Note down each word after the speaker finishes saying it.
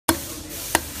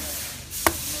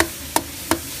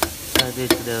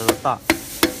this is the bar.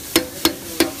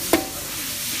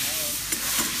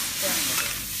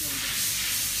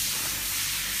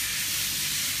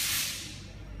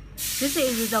 This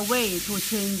is the way to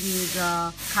change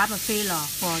the cup filler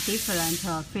for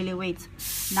different filling weights.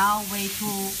 Now we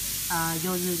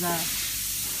use the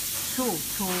tool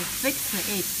to fix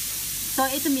it. So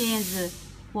it means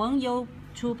when you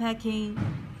packing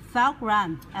 5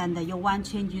 grams and you want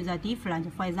to change the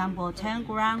different, for example, 10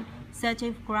 grams,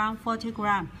 30 grams, 40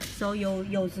 grams. So you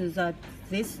use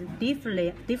this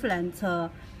different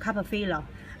cup filler.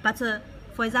 But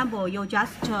for example, you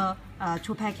just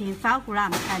packing 5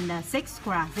 grams and 6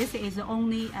 grams. This is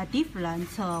only a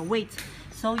different weight.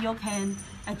 So you can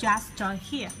adjust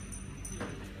here,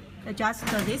 adjust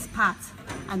this part,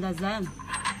 and then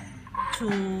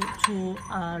to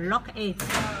lock it,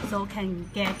 so can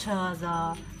get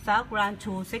the 5 grams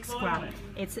to 6 grams.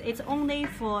 It's only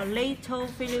for little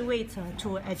filling weight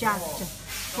to adjust.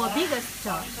 For biggest,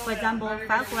 for example,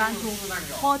 5 grams to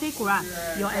 40 grams,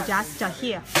 you adjust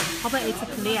here. Hope it's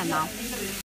clear now.